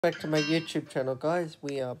Back to my YouTube channel, guys.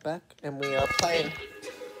 We are back and we are playing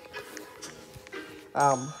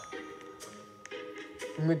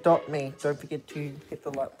Adopt Me. Don't forget to hit the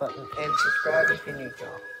like button and subscribe if you're new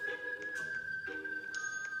here.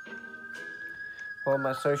 Follow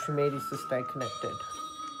my social medias to stay connected.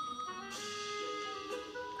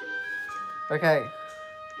 Okay,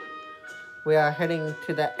 we are heading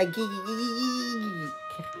to the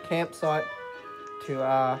campsite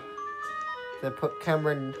to put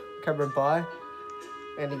Cameron by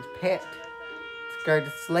and his pet to go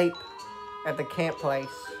to sleep at the camp place.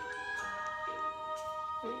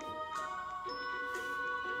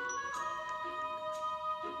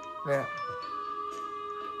 Yeah.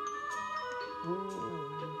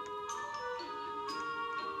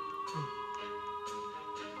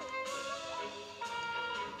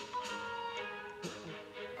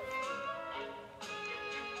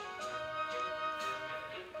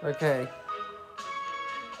 Okay.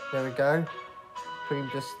 There we go. Put him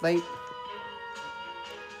to sleep.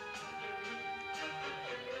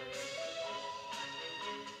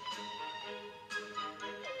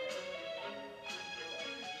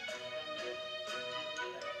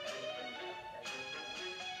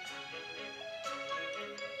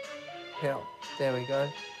 Hell, there we go.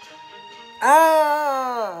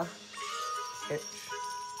 Ah! Itch.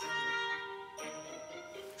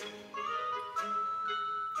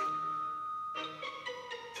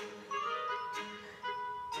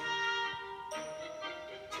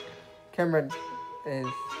 Cameron is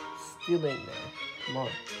still in there. Come on.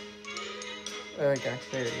 There we go.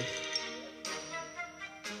 There it is.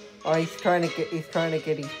 Oh, he's trying to get his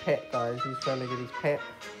pet, guys. He's trying to get his pet.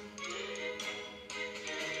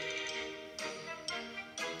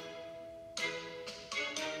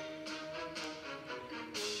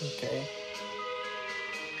 Okay.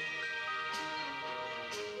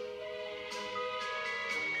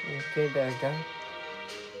 Okay, there we go.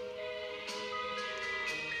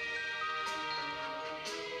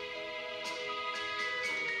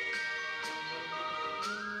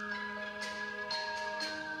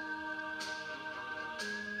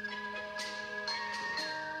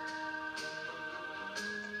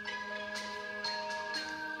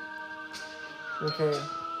 Okay.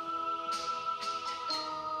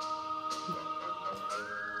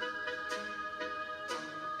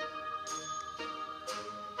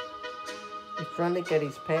 He's trying to get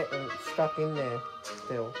his pet and it's stuck in there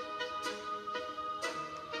still.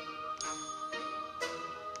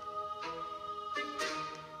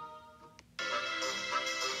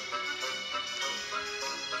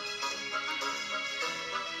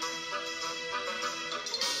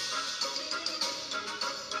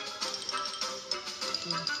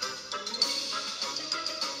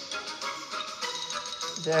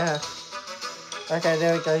 Yeah. Okay,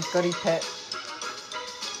 there we go. He's got his pet.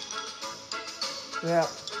 Yeah.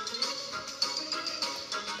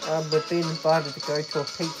 We've been invited to go to a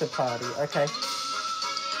pizza party. Okay.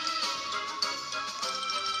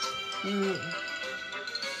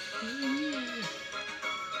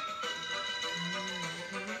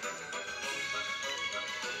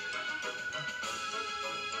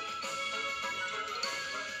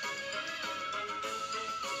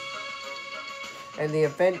 And the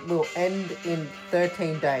event will end in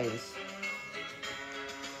 13 days.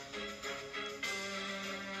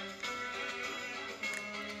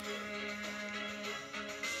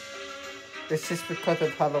 It's just because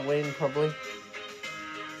of Halloween, probably.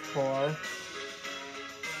 Why?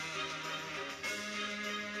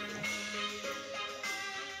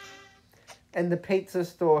 And the pizza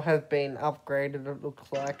store has been upgraded, it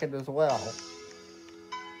looks like it as well.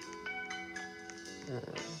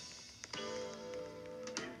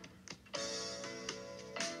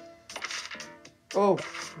 Oh,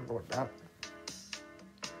 what that?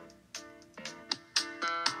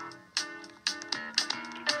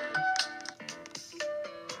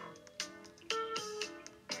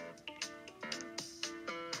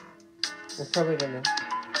 We're probably gonna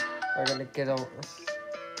get on.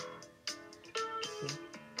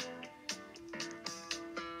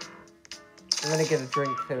 I'm gonna get a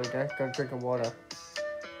drink. There we go. Got a drink of water.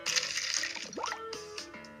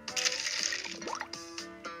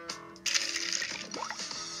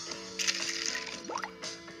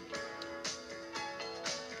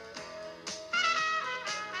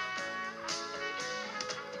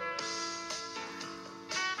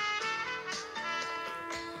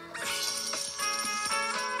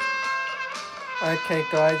 Okay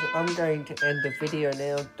guys, I'm going to end the video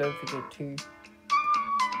now. Don't forget to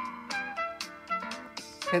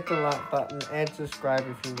hit the like button and subscribe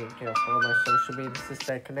if you're new here. Follow my social media to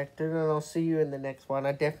stay connected, and I'll see you in the next one.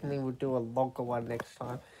 I definitely will do a longer one next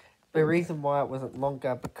time. The reason why it wasn't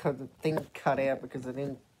longer because the thing cut out because it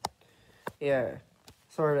didn't. Yeah,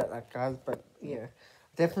 sorry about that, guys, but yeah,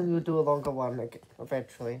 definitely will do a longer one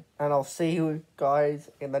eventually, and I'll see you guys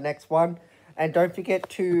in the next one. And don't forget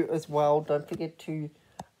to don't forget to hit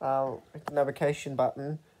the notification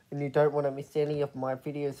button, and you don't want to miss any of my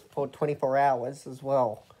videos for 24 hours as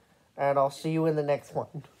well. And I'll see you in the next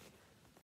one.